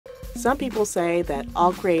Some people say that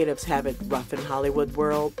all creatives have it rough in Hollywood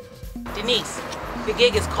world. Denise, the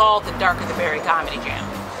gig is called The Darker the Berry Comedy Jam.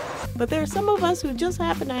 But there are some of us who just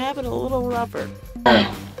happen to have it a little rougher.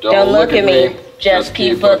 Don't look at me, just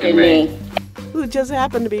keep looking me. Who just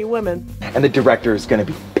happen to be women. And the director is gonna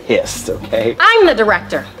be pissed, okay? I'm the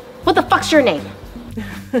director. What the fuck's your name?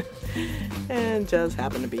 And just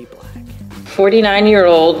happen to be black.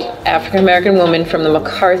 49-year-old African-American woman from the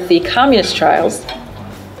McCarthy communist trials.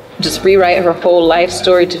 Just rewrite her whole life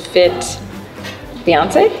story to fit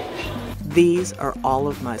Beyonce? These are all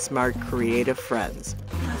of my smart, creative friends.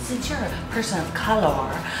 Since you're a person of color,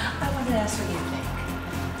 I wanted to ask what you think.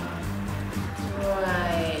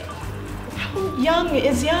 Right. How young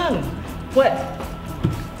is young? What?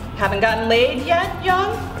 Haven't gotten laid yet,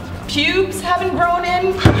 young? Pubes haven't grown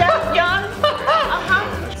in yet, young?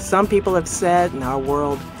 Some people have said in our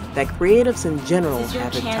world that creatives in general This is your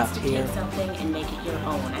have it chance tough to here. take something and make it your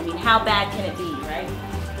own. I mean, how bad can it be, right?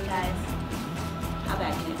 Guys, how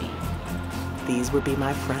bad can it be? These would be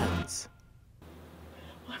my friends.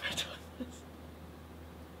 Why am I doing this?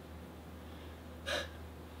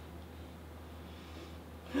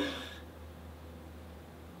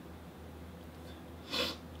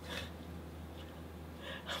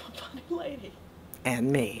 I'm a funny lady.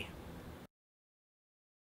 And me.